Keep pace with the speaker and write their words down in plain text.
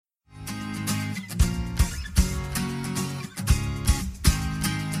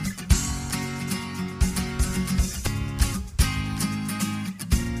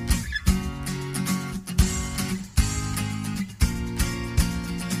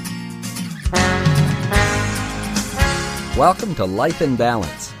Welcome to Life in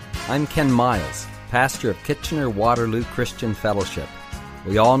Balance. I'm Ken Miles, pastor of Kitchener-Waterloo Christian Fellowship.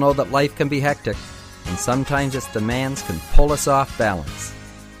 We all know that life can be hectic, and sometimes its demands can pull us off balance.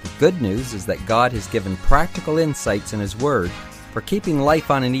 The good news is that God has given practical insights in His Word for keeping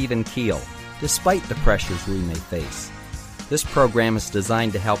life on an even keel, despite the pressures we may face. This program is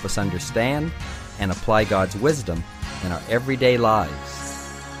designed to help us understand and apply God's wisdom in our everyday lives.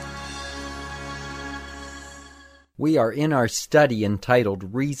 We are in our study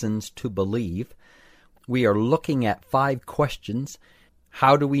entitled Reasons to Believe. We are looking at 5 questions.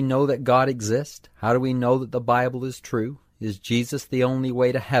 How do we know that God exists? How do we know that the Bible is true? Is Jesus the only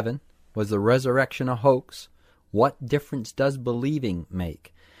way to heaven? Was the resurrection a hoax? What difference does believing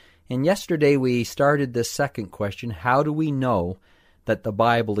make? And yesterday we started this second question, how do we know that the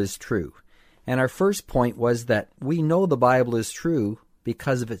Bible is true? And our first point was that we know the Bible is true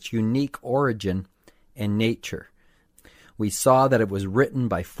because of its unique origin and nature. We saw that it was written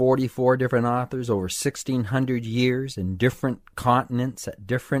by 44 different authors over 1,600 years in different continents at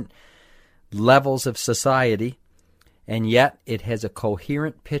different levels of society, and yet it has a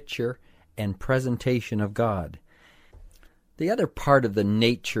coherent picture and presentation of God. The other part of the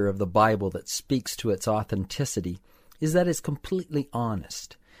nature of the Bible that speaks to its authenticity is that it's completely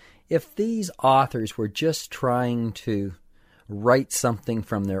honest. If these authors were just trying to write something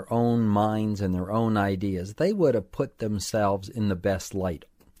from their own minds and their own ideas, they would have put themselves in the best light.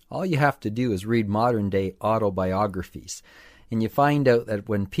 All you have to do is read modern-day autobiographies, and you find out that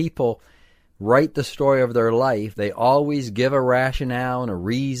when people write the story of their life, they always give a rationale and a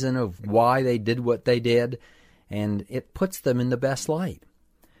reason of why they did what they did, and it puts them in the best light.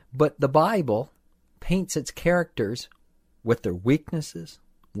 But the Bible paints its characters with their weaknesses,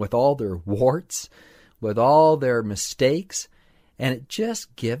 with all their warts, with all their mistakes, and it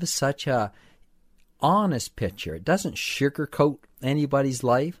just gives such a honest picture. It doesn't sugarcoat anybody's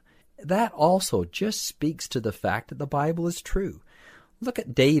life. That also just speaks to the fact that the Bible is true. Look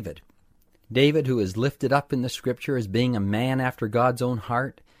at David. David, who is lifted up in the Scripture as being a man after God's own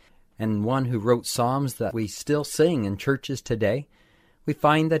heart, and one who wrote psalms that we still sing in churches today. We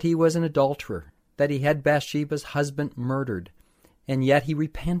find that he was an adulterer, that he had Bathsheba's husband murdered, and yet he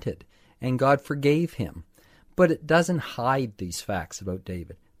repented, and God forgave him. But it doesn't hide these facts about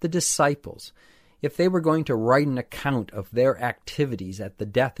David. The disciples, if they were going to write an account of their activities at the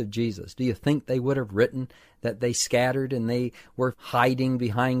death of Jesus, do you think they would have written that they scattered and they were hiding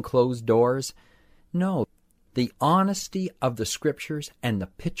behind closed doors? No. The honesty of the Scriptures and the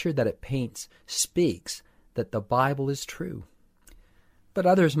picture that it paints speaks that the Bible is true. But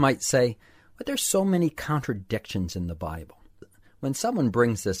others might say, but there's so many contradictions in the Bible. When someone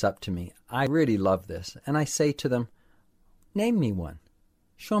brings this up to me, I really love this, and I say to them, name me one.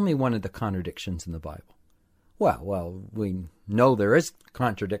 Show me one of the contradictions in the Bible. Well, we know there is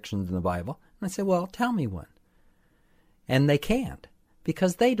contradictions in the Bible. And I say, well, tell me one. And they can't,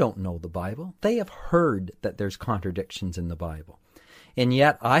 because they don't know the Bible. They have heard that there's contradictions in the Bible. And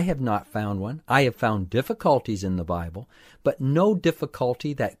yet I have not found one. I have found difficulties in the Bible, but no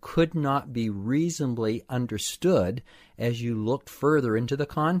difficulty that could not be reasonably understood as you looked further into the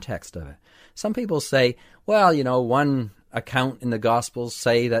context of it. Some people say, well, one account in the Gospels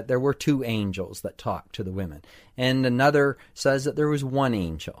say that there were 2 angels that talked to the women, and another says that there was 1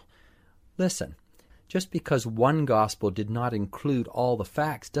 angel. Listen, just because one Gospel did not include all the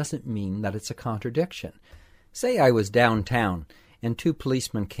facts doesn't mean that it's a contradiction. Say I was downtown and 2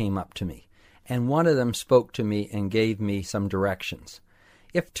 policemen came up to me, and one of them spoke to me and gave me some directions.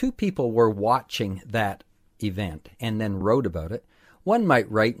 If 2 people were watching that event and then wrote about it, one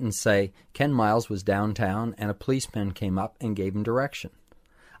might write and say, Ken Miles was downtown and a policeman came up and gave him direction.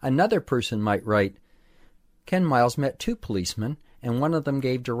 Another person might write, Ken Miles met 2 policemen and one of them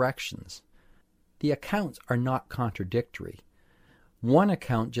gave directions. The accounts are not contradictory. One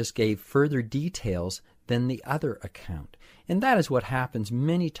account just gave further details than the other account. And that is what happens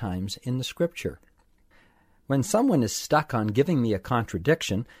many times in the Scripture. When someone is stuck on giving me a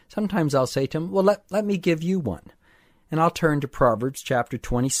contradiction, sometimes I'll say to him, well, let me give you one. And I'll turn to Proverbs chapter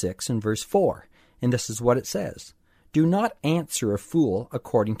 26 and verse 4. And this is what it says. Do not answer a fool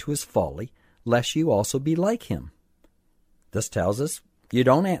according to his folly, lest you also be like him. This tells us you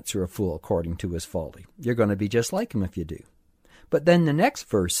don't answer a fool according to his folly. You're going to be just like him if you do. But then the next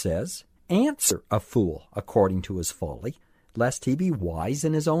verse says, answer a fool according to his folly, lest he be wise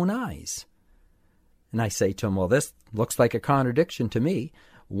in his own eyes. And I say to him, well, this looks like a contradiction to me.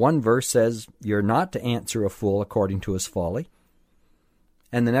 One verse says you're not to answer a fool according to his folly,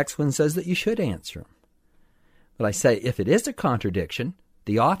 and the next one says that you should answer him. But I say, if it is a contradiction,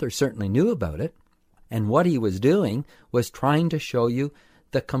 the author certainly knew about it, And what he was doing was trying to show you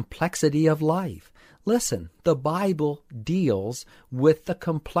the complexity of life. Listen, the Bible deals with the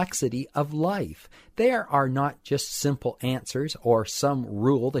complexity of life. There are not just simple answers or some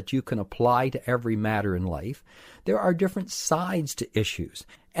rule that you can apply to every matter in life. There are different sides to issues.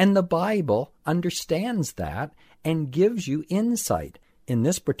 And the Bible understands that and gives you insight. In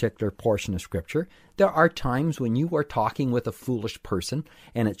this particular portion of Scripture, there are times when you are talking with a foolish person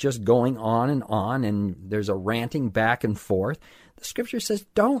and it's just going on and there's a ranting back and forth. The Scripture says,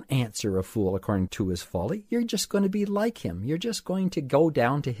 don't answer a fool according to his folly. You're just going to be like him. You're just going to go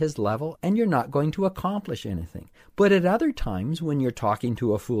down to his level and you're not going to accomplish anything. But at other times when you're talking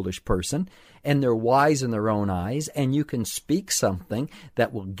to a foolish person and they're wise in their own eyes and you can speak something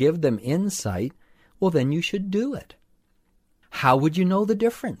that will give them insight, well, then you should do it. How would you know the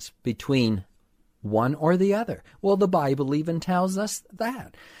difference between one or the other? Well, the Bible even tells us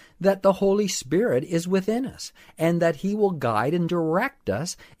that the Holy Spirit is within us and that he will guide and direct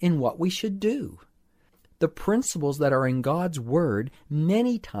us in what we should do. The principles that are in God's Word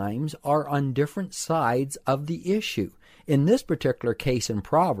many times are on different sides of the issue. In this particular case in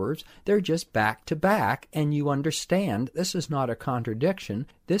Proverbs, they're just back to back, and you understand this is not a contradiction.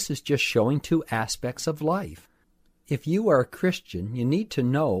 This is just showing two aspects of life. If you are a Christian, you need to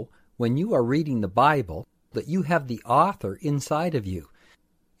know when you are reading the Bible that you have the author inside of you.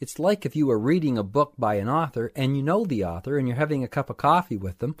 It's like if you were reading a book by an author and you know the author and you're having a cup of coffee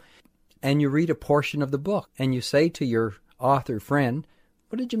with them and you read a portion of the book and you say to your author friend,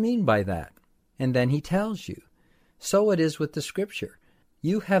 "What did you mean by that?" And then he tells you. So it is with the Scripture.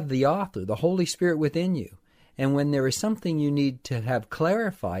 You have the author, the Holy Spirit within you. And when there is something you need to have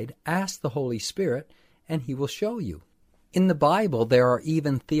clarified, ask the Holy Spirit and he will show you. In the Bible, there are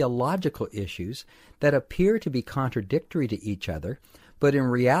even theological issues that appear to be contradictory to each other, but in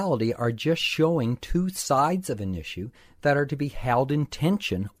reality are just showing two sides of an issue that are to be held in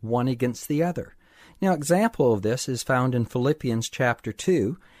tension one against the other. Now, example of this is found in Philippians chapter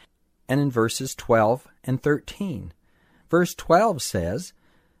 2 and in verses 12 and 13. Verse 12 says,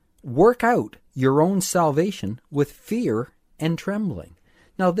 "Work out your own salvation with fear and trembling."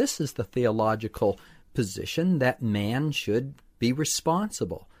 Now, this is the theological position that man should be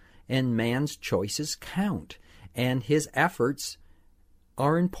responsible and man's choices count and his efforts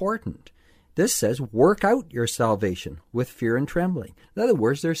are important. This says work out your salvation with fear and trembling. In other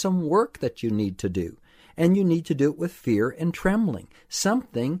words, there's some work that you need to do and you need to do it with fear and trembling.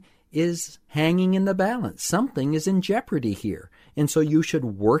 Something is hanging in the balance. Something is in jeopardy here. And so you should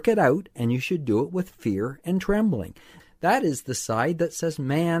work it out and you should do it with fear and trembling. That is the side that says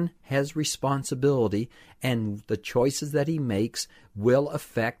man has responsibility and the choices that he makes will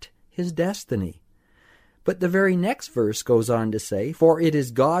affect his destiny. But the very next verse goes on to say, "For it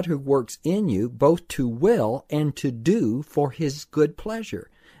is God who works in you both to will and to do for his good pleasure."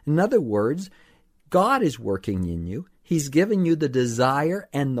 In other words, God is working in you. He's giving you the desire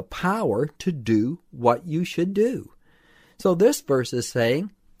and the power to do what you should do. So this verse is saying,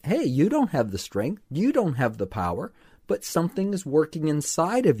 hey, you don't have the strength, you don't have the power, but something is working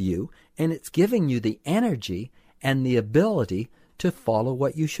inside of you, and it's giving you the energy and the ability to follow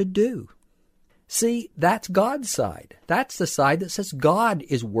what you should do. See, that's God's side. That's the side that says God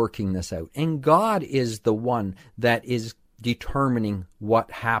is working this out, and God is the one that is determining what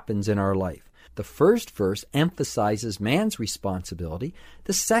happens in our life. The first verse emphasizes man's responsibility.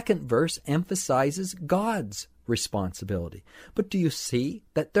 The second verse emphasizes God's responsibility. But do you see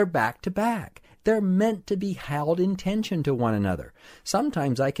that they're back to back? They're meant to be held in tension to one another.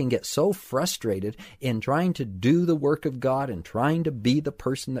 Sometimes I can get so frustrated in trying to do the work of God and trying to be the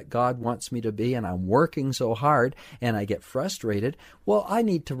person that God wants me to be, and I'm working so hard and I get frustrated. Well, I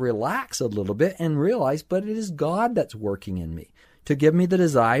need to relax a little bit and realize, but it is God that's working in me to give me the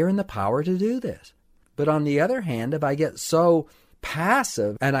desire and the power to do this. But on the other hand, if I get so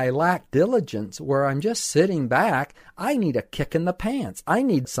passive and I lack diligence where I'm just sitting back, I need a kick in the pants. I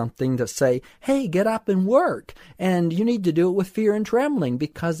need something to say, hey, get up and work. And you need to do it with fear and trembling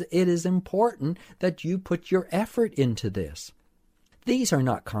because it is important that you put your effort into this. These are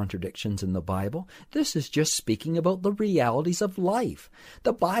not contradictions in the Bible. This is just speaking about the realities of life.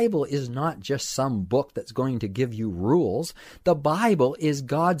 The Bible is not just some book that's going to give you rules. The Bible is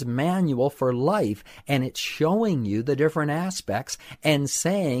God's manual for life, and it's showing you the different aspects and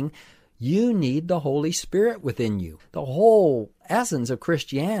saying, You need the Holy Spirit within you. The whole essence of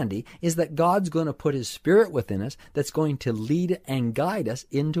Christianity is that God's going to put His Spirit within us that's going to lead and guide us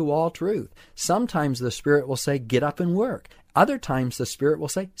into all truth. Sometimes the Spirit will say, get up and work. Other times the Spirit will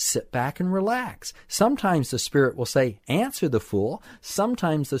say, sit back and relax. Sometimes the Spirit will say, answer the fool.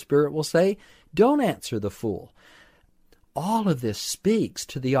 Sometimes the Spirit will say, don't answer the fool. All of this speaks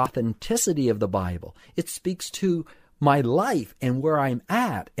to the authenticity of the Bible. It speaks to my life and where I'm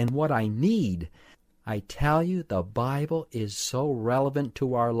at and what I need. I tell you, the Bible is so relevant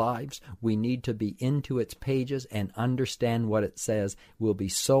to our lives. We need to be into its pages and understand what it says. We'll be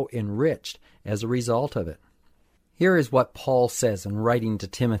so enriched as a result of it. Here is what Paul says in writing to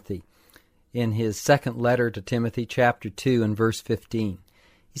Timothy in his second letter to Timothy, chapter 2 and verse 15.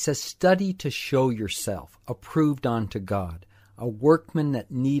 He says, study to show yourself approved unto God, a workman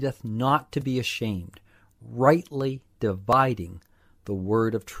that needeth not to be ashamed, rightly dividing the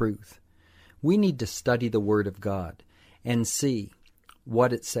word of truth. We need to study the Word of God and see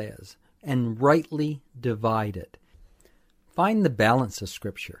what it says and rightly divide it. Find the balance of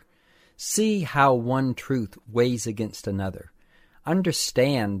Scripture. See how one truth weighs against another.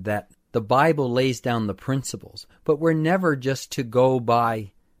 Understand that the Bible lays down the principles, but we're never just to go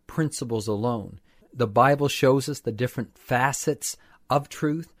by principles alone. The Bible shows us the different facets of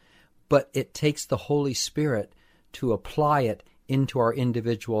truth, but it takes the Holy Spirit to apply it into our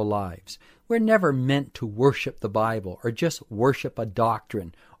individual lives. We're never meant to worship the Bible or just worship a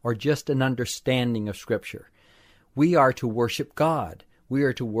doctrine or just an understanding of Scripture. We are to worship God. We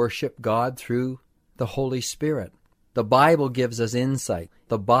are to worship God through the Holy Spirit. The Bible gives us insight.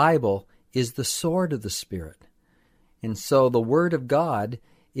 The Bible is the sword of the Spirit. And so the Word of God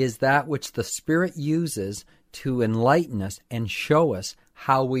is that which the Spirit uses to enlighten us and show us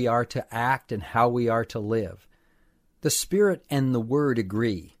how we are to act and how we are to live. The Spirit and the Word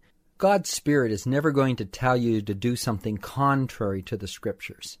agree. God's Spirit is never going to tell you to do something contrary to the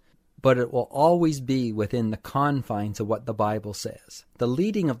Scriptures, but it will always be within the confines of what the Bible says. The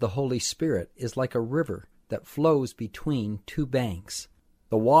leading of the Holy Spirit is like a river that flows between two banks.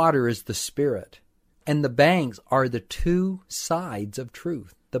 The water is the Spirit, and the banks are the two sides of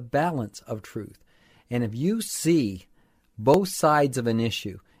truth, the balance of truth. And if you see both sides of an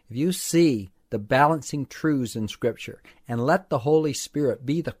issue, if you see the balancing truths in Scripture, and let the Holy Spirit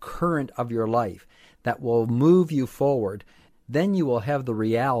be the current of your life that will move you forward, then you will have the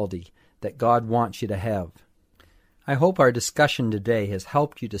reality that God wants you to have. I hope our discussion today has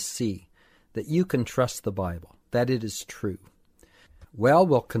helped you to see that you can trust the Bible, that it is true. Well,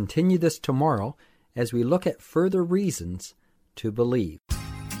 we'll continue this tomorrow as we look at further reasons to believe.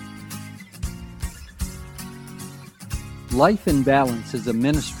 Life in Balance is a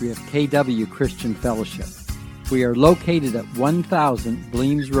ministry of KW Christian Fellowship. We are located at 1000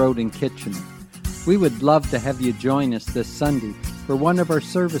 Bleems Road in Kitchener. We would love to have you join us this Sunday for one of our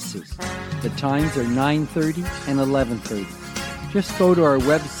services. The times are 9:30 and 11:30. Just go to our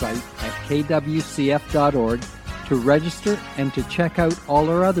website at kwcf.org to register and to check out all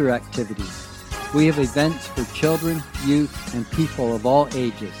our other activities. We have events for children, youth, and people of all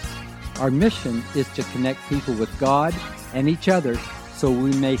ages. Our mission is to connect people with God and each other so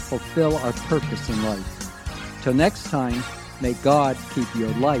we may fulfill our purpose in life. Till next time, may God keep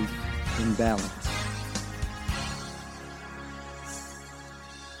your life in balance.